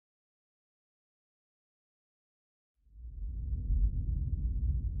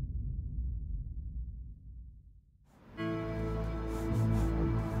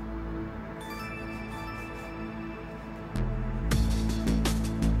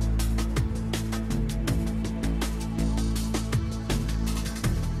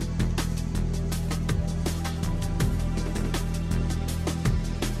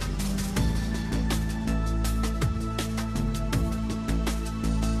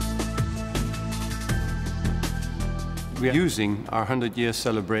We are using our 100-year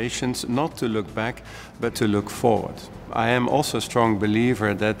celebrations not to look back, but to look forward. I am also a strong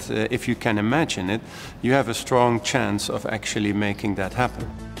believer that if you can imagine it, you have a strong chance of actually making that happen.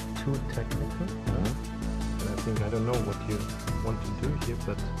 Too technical, and I think I don't know what you want to do here,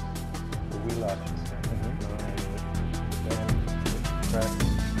 but the wheel arches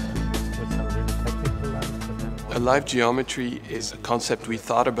with some really technical lines. A live geometry is a concept we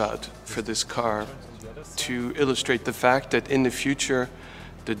thought about for this car to illustrate the fact that in the future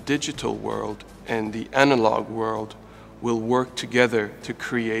the digital world and the analog world will work together to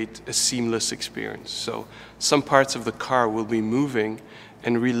create a seamless experience. So some parts of the car will be moving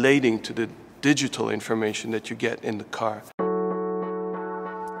and relating to the digital information that you get in the car.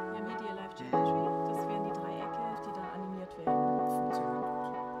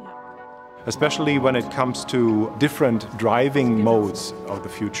 Especially when it comes to different driving modes of the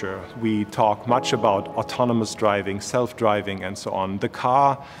future. We talk much about autonomous driving, self-driving and so on. The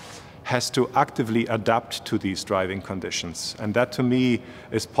car has to actively adapt to these driving conditions, and that to me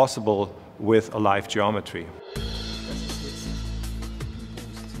is possible with a live geometry.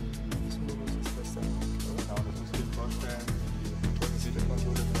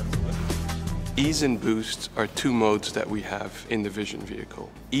 Ease and boost are two modes that we have in the Vision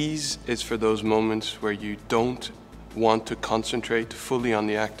vehicle. Ease is for those moments where you don't want to concentrate fully on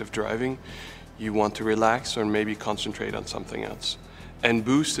the act of driving. You want to relax or maybe concentrate on something else. And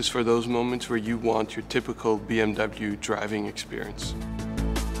boost is for those moments where you want your typical BMW driving experience.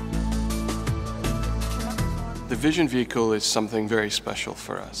 The Vision vehicle is something very special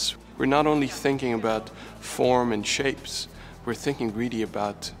for us. We're not only thinking about form and shapes, we're thinking really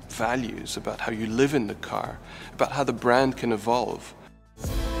about values, about how you live in the car, about how the brand can evolve.